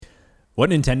What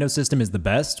Nintendo system is the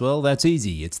best? Well, that's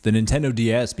easy. It's the Nintendo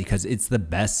DS because it's the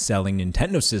best-selling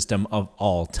Nintendo system of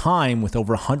all time with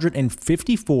over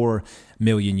 154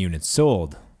 million units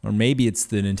sold. Or maybe it's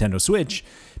the Nintendo Switch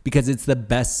because it's the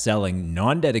best-selling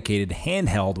non-dedicated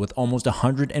handheld with almost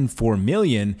 104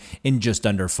 million in just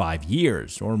under 5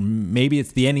 years. Or maybe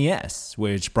it's the NES,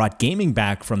 which brought gaming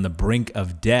back from the brink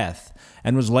of death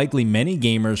and was likely many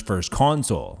gamers' first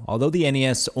console. Although the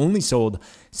NES only sold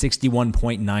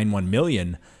 61.91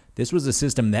 million, this was a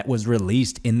system that was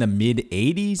released in the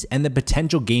mid-80s, and the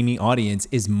potential gaming audience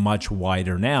is much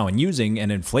wider now. And using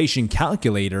an inflation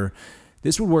calculator,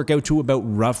 this would work out to about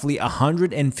roughly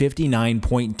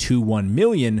 159.21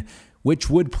 million, which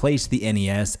would place the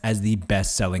NES as the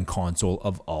best-selling console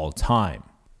of all time.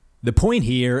 The point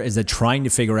here is that trying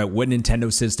to figure out what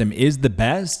Nintendo system is the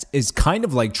best is kind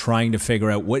of like trying to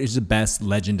figure out what is the best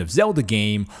Legend of Zelda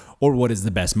game or what is the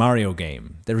best Mario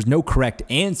game. There is no correct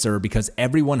answer because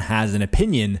everyone has an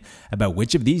opinion about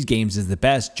which of these games is the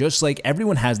best, just like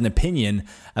everyone has an opinion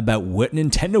about what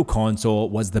Nintendo console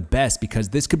was the best, because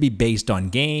this could be based on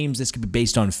games, this could be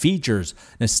based on features,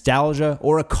 nostalgia,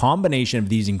 or a combination of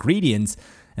these ingredients.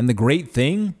 And the great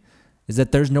thing is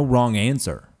that there's no wrong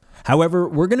answer. However,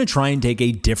 we're going to try and take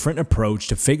a different approach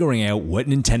to figuring out what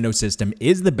Nintendo system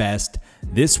is the best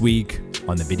this week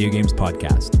on the Video Games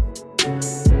Podcast.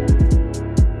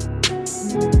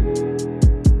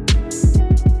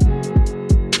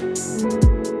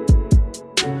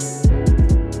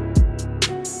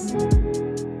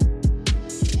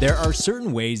 There are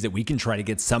certain ways that we can try to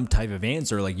get some type of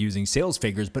answer, like using sales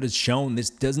figures, but it's shown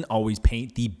this doesn't always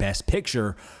paint the best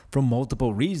picture for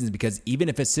multiple reasons, because even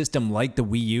if a system like the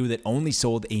Wii U that only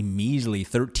sold a measly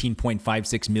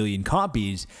 13.56 million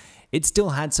copies, it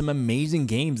still had some amazing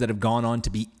games that have gone on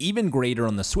to be even greater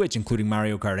on the Switch, including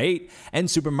Mario Kart 8 and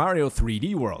Super Mario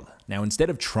 3D World. Now, instead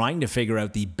of trying to figure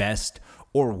out the best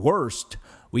or worst,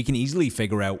 we can easily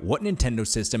figure out what Nintendo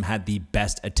system had the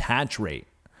best attach rate.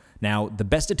 Now, the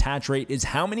best attach rate is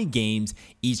how many games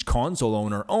each console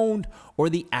owner owned, or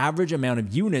the average amount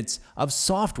of units of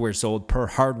software sold per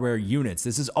hardware units.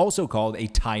 This is also called a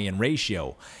tie-in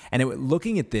ratio. And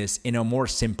looking at this in a more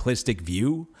simplistic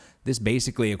view, this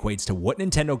basically equates to what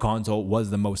Nintendo console was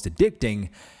the most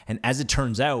addicting. And as it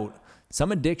turns out,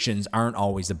 some addictions aren't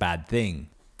always a bad thing.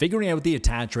 Figuring out the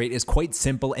attach rate is quite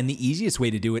simple, and the easiest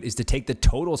way to do it is to take the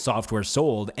total software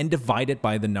sold and divide it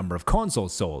by the number of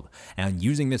consoles sold. And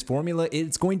using this formula,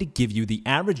 it's going to give you the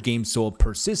average games sold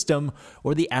per system,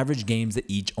 or the average games that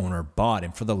each owner bought.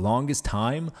 And for the longest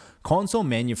time, console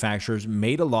manufacturers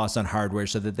made a loss on hardware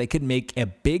so that they could make a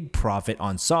big profit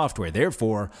on software.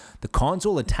 Therefore, the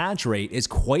console attach rate is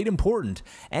quite important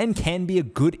and can be a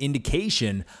good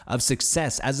indication of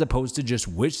success as opposed to just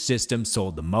which system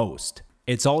sold the most.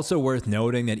 It's also worth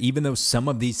noting that even though some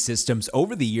of these systems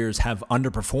over the years have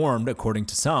underperformed, according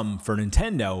to some, for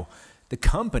Nintendo, the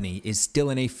company is still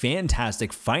in a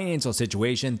fantastic financial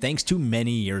situation thanks to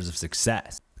many years of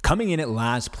success. Coming in at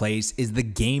last place is the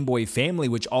Game Boy family,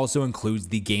 which also includes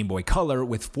the Game Boy Color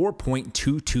with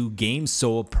 4.22 games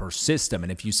sold per system.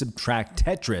 And if you subtract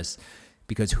Tetris,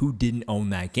 because who didn't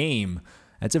own that game,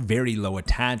 that's a very low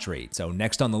attach rate. So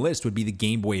next on the list would be the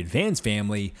Game Boy Advance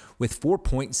family with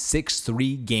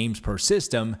 4.63 games per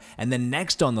system. And then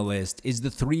next on the list is the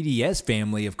 3DS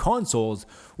family of consoles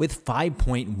with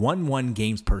 5.11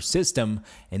 games per system.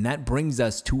 And that brings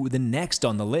us to the next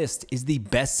on the list is the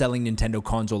best-selling Nintendo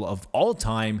console of all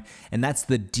time, and that's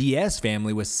the DS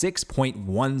family with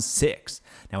 6.16.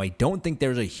 Now, I don't think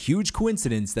there's a huge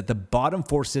coincidence that the bottom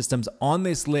 4 systems on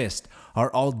this list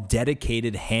are all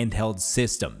dedicated handheld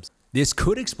systems. This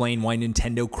could explain why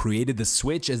Nintendo created the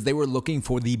Switch, as they were looking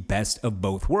for the best of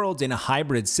both worlds in a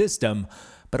hybrid system,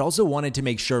 but also wanted to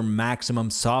make sure maximum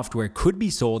software could be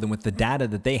sold. And with the data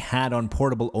that they had on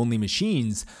portable-only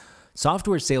machines,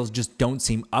 software sales just don't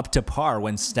seem up to par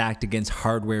when stacked against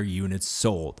hardware units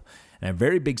sold. And a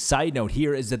very big side note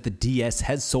here is that the DS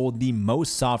has sold the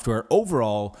most software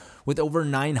overall with over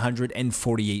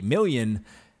 948 million,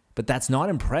 but that's not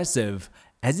impressive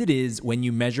as it is when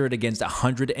you measure it against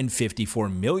 154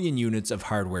 million units of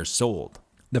hardware sold.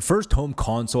 The first home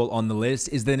console on the list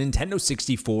is the Nintendo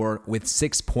 64 with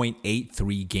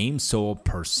 6.83 games sold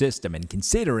per system, and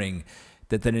considering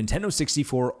that the Nintendo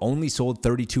 64 only sold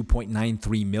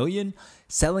 32.93 million,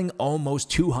 selling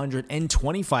almost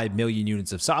 225 million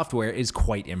units of software is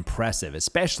quite impressive,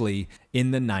 especially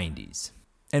in the 90s.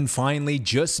 And finally,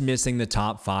 just missing the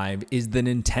top 5 is the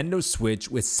Nintendo Switch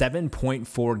with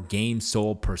 7.4 games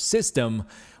sold per system,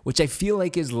 which I feel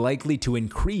like is likely to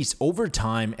increase over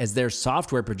time as their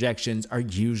software projections are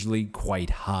usually quite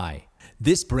high.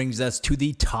 This brings us to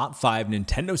the top 5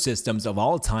 Nintendo systems of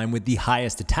all time with the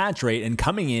highest attach rate, and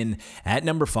coming in at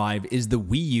number 5 is the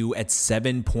Wii U at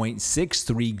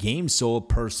 7.63 games sold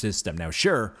per system. Now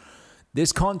sure,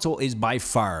 this console is by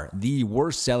far the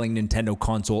worst selling Nintendo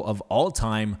console of all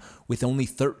time with only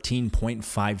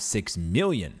 13.56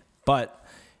 million, but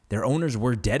their owners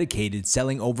were dedicated,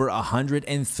 selling over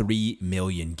 103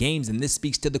 million games, and this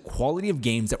speaks to the quality of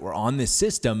games that were on this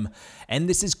system, and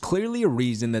this is clearly a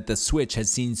reason that the Switch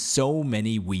has seen so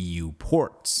many Wii U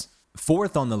ports.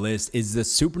 Fourth on the list is the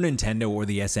Super Nintendo or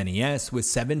the SNES with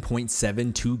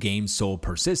 7.72 games sold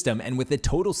per system, and with a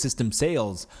total system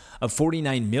sales of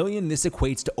 49 million, this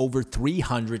equates to over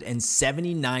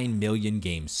 379 million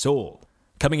games sold.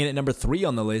 Coming in at number 3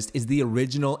 on the list is the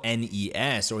original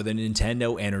NES, or the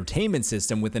Nintendo Entertainment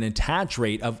System, with an attach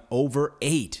rate of over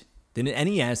 8. The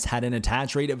NES had an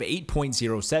attach rate of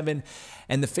 8.07,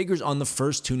 and the figures on the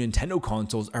first 2 Nintendo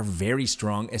consoles are very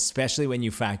strong, especially when you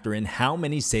factor in how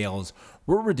many sales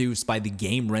were reduced by the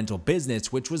game rental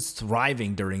business, which was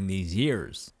thriving during these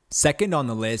years. Second on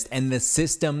the list, and the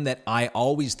system that I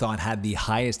always thought had the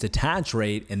highest attach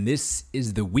rate, and this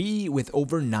is the Wii with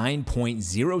over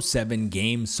 9.07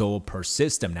 games sold per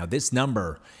system. Now this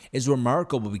number is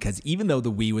remarkable because even though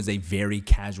the Wii was a very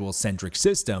casual-centric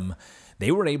system,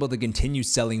 they were able to continue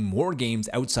selling more games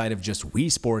outside of just Wii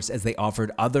Sports, as they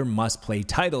offered other must-play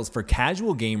titles for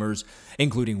casual gamers,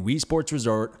 including Wii Sports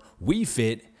Resort, Wii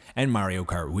Fit, and Mario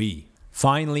Kart Wii.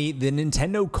 Finally, the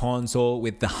Nintendo console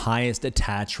with the highest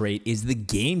attach rate is the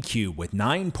GameCube with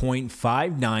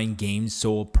 9.59 games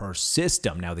sold per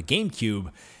system. Now, the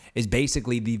GameCube is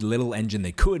basically the little engine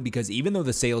they could, because even though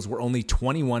the sales were only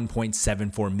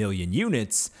 21.74 million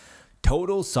units,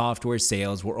 total software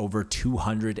sales were over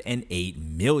 208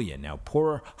 million. Now,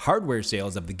 poor hardware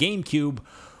sales of the GameCube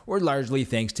were largely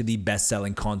thanks to the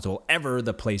best-selling console ever,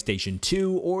 the PlayStation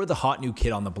 2, or the hot new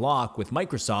kid on the block with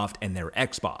Microsoft and their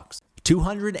Xbox.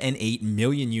 208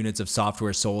 million units of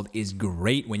software sold is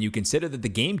great when you consider that the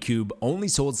GameCube only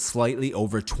sold slightly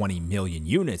over 20 million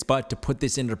units. But to put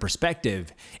this into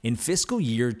perspective, in fiscal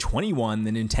year 21, the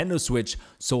Nintendo Switch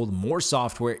sold more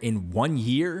software in 1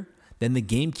 year than the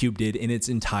GameCube did in its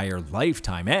entire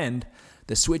lifetime, and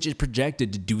the Switch is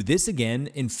projected to do this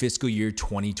again in fiscal year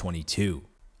 2022.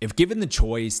 If given the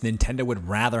choice, Nintendo would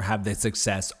rather have the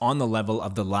success on the level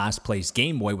of the last place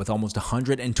Game Boy with almost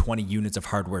 120 units of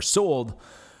hardware sold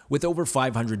with over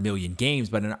 500 million games,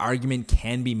 but an argument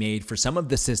can be made for some of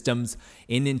the systems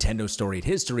in Nintendo's storied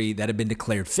history that have been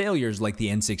declared failures, like the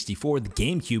N64, the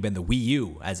GameCube, and the Wii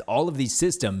U. As all of these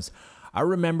systems are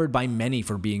remembered by many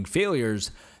for being failures,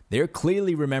 they're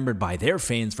clearly remembered by their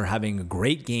fans for having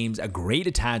great games, a great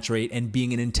attach rate, and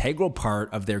being an integral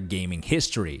part of their gaming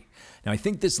history. Now, I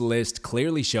think this list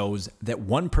clearly shows that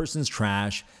one person's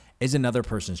trash is another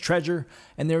person's treasure,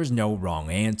 and there is no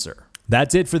wrong answer.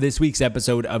 That's it for this week's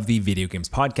episode of the Video Games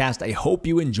Podcast. I hope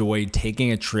you enjoyed taking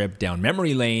a trip down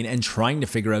memory lane and trying to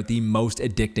figure out the most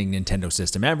addicting Nintendo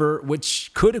system ever,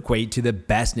 which could equate to the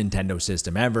best Nintendo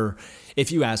system ever if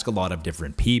you ask a lot of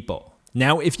different people.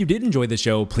 Now, if you did enjoy the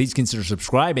show, please consider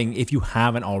subscribing if you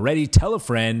haven't already. Tell a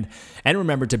friend, and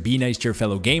remember to be nice to your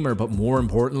fellow gamer, but more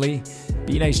importantly,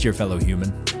 be nice to your fellow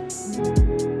human.